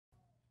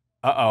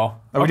Uh-oh.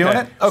 Are we doing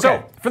it? Okay.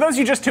 So, for those of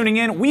you just tuning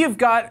in, we have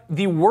got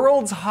the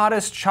world's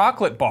hottest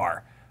chocolate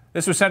bar.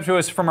 This was sent to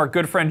us from our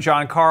good friend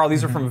John Carl.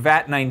 These are from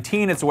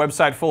VAT19. It's a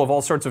website full of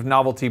all sorts of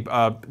novelty,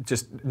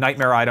 just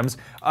nightmare items.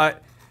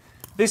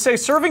 They say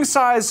serving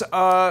size,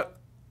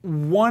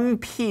 1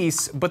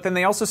 piece, but then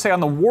they also say on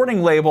the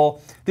warning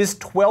label, this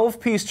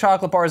 12-piece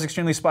chocolate bar is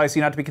extremely spicy,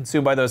 not to be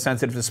consumed by those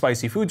sensitive to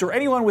spicy foods or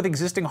anyone with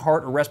existing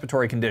heart or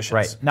respiratory conditions.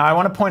 Right. Now, I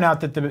want to point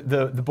out that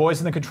the boys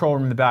in the control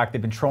room in the back,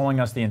 they've been trolling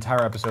us the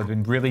entire episode. They've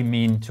been really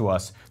mean to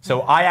us.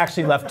 So I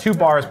actually left 2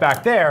 bars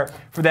back there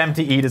for them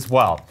to eat as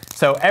well.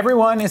 So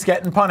everyone is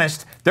getting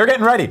punished. They're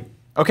getting ready.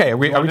 Okay, are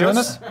we doing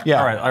this? Yeah.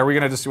 All right, are we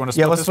going to just, you want to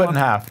split Yeah, let's this split one?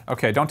 in half.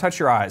 Okay, don't touch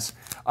your eyes.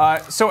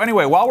 So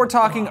anyway, while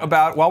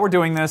we're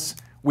doing this,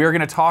 we're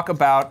going to talk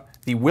about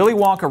the Willy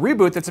Wonka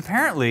reboot that's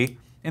apparently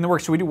in the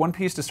works. Should we do 1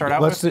 piece to start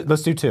out with?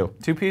 Let's do 2.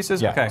 2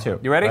 pieces? Yeah, okay. 2.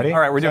 You ready? All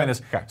right, we're doing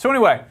this. Okay. So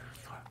anyway,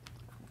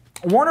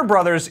 Warner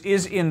Brothers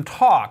is in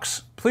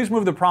talks. Please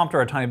move the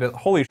prompter a tiny bit.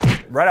 Holy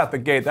shit, right out the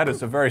gate, that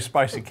is a very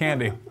spicy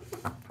candy.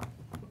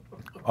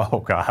 Oh,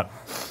 God.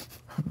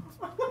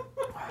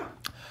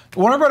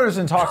 Warner Brothers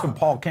in talks with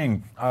Paul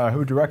King,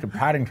 who directed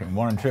Paddington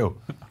 1 and 2.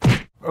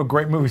 Oh,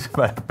 great movies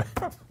about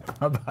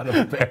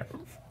a bear.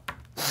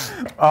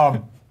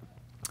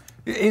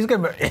 He's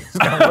gonna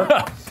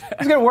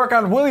work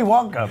on Willy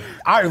Wonka.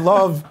 I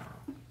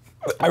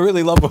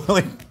really love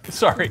Willy.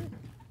 Sorry.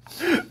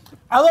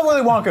 I love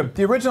Willy Wonka.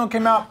 The original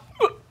came out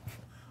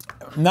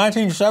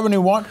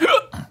 1971.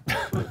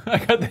 I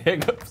got the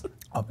hiccups.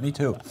 Oh, me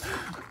too.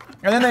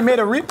 And then they made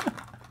a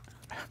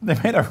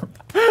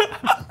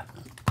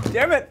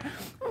Damn it.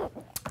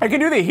 I can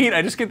do the heat,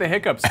 I just get the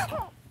hiccups.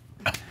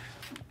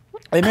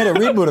 They made a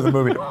reboot of the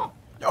movie.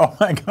 Oh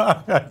my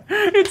God.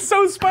 It's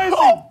so spicy.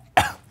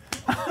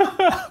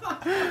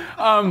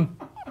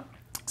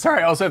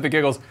 Sorry, I also have the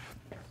giggles.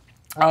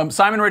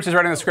 Simon Rich is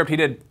writing the script. He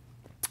did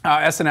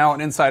SNL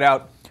and Inside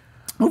Out.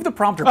 Move the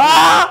prompter.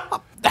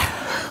 Ah!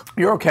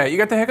 You're okay. You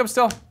got the hiccups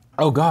still?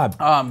 Oh God.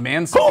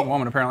 Man-sucking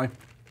woman, apparently.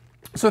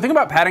 So the thing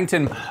about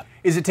Paddington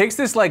is it takes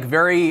this like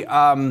very,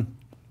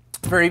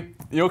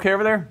 you okay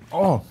over there?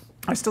 Oh.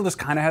 I still just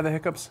kind of have the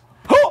hiccups.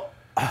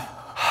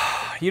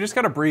 You just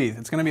gotta breathe.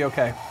 It's gonna be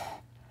okay.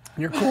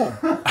 You're cool.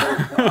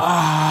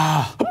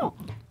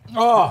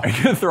 Are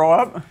you gonna throw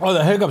up? Oh,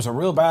 the hiccups are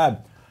real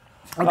bad.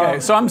 Okay,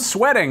 so I'm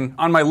sweating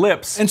on my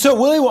lips. And so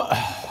Willy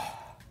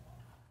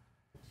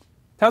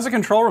How's the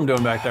control room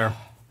doing back there?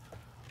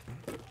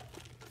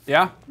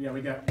 Yeah? Yeah,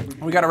 we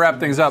got to wrap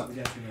things up.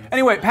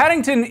 Anyway,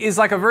 Paddington is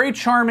like a very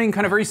charming,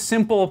 kind of very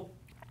simple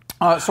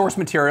source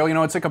material. You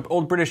know, it's like an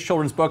old British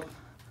children's book.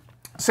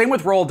 Same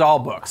with Roald Dahl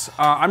books.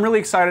 I'm really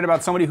excited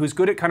about somebody who's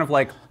good at kind of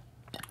like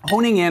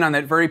honing in on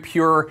that very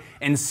pure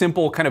and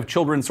simple kind of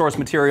children's source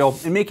material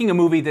and making a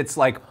movie that's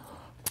like,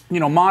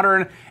 you know,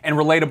 modern and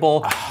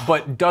relatable,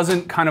 but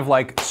doesn't kind of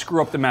like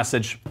screw up the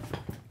message.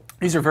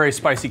 These are very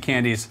spicy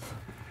candies.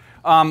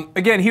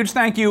 Again, huge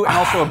thank you, and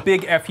also a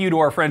big FU to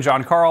our friend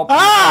John Carl.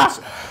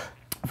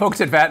 Folks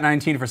at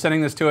VAT19 for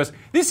sending this to us.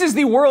 This is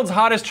the world's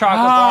hottest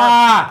chocolate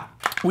bar.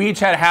 We each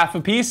had half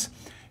a piece.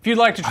 If you'd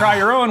like to try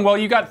your own, well,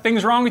 you got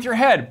things wrong with your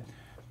head.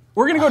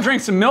 We're gonna go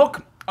drink some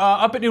milk.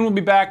 Up at noon, we'll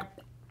be back.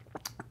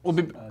 We'll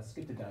be back.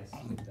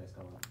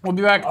 We'll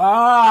be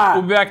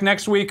back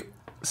next week,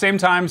 same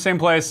time, same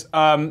place.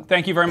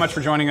 Thank you very much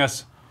for joining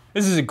us.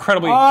 This is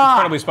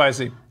incredibly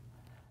spicy.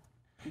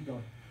 Keep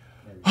going.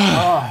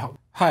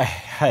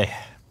 Hi,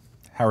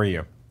 how are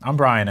you? I'm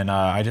Brian, and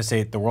I just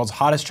ate the world's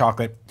hottest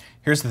chocolate.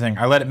 Here's the thing,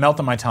 I let it melt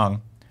on my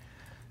tongue.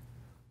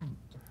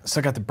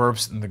 Still got the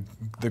burps and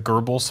the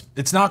gurbles.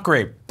 It's not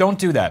great, don't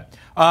do that.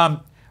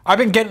 I've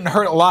been getting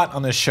hurt a lot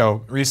on this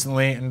show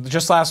recently, and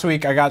just last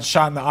week I got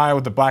shot in the eye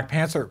with the Black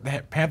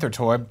Panther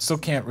toy. Still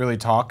can't really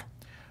talk.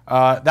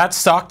 That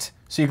sucked,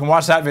 so you can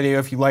watch that video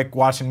if you like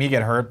watching me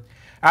get hurt.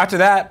 After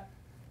that,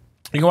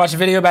 you can watch a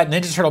video about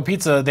Ninja Turtle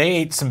pizza. They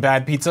ate some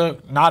bad pizza,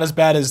 not as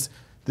bad as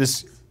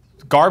this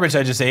garbage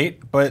I just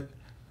ate, but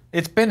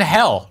it's been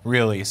hell,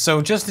 really.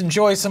 So just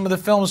enjoy some of the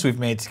films we've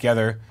made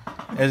together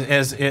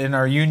as in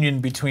our union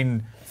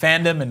between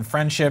fandom and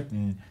friendship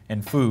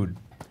and food.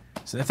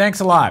 So thanks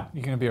a lot.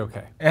 You're gonna be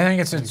okay. I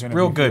think it's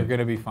real good. You're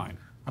gonna be fine.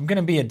 I'm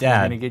gonna be a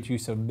dad. I'm gonna get you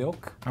some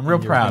milk. I'm real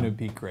proud. You're gonna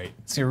be great.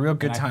 It's a real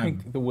good And time. I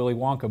think the Willy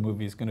Wonka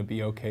movie is gonna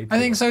be okay too. I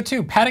think so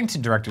too.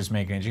 Paddington director's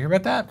making it. Did you hear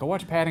about that? Go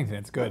watch Paddington.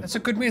 It's good. That's a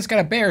good movie. It's got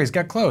a bear. He's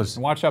got clothes.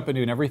 Watch Up at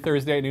Noon every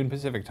Thursday at noon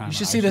Pacific time. You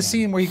should see the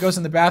scene where he goes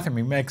in the bathroom.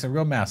 He makes a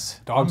real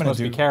mess. Dogs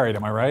must be carried.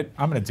 Am I right?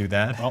 I'm gonna do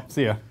that. Well,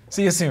 see ya.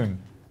 See you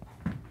soon.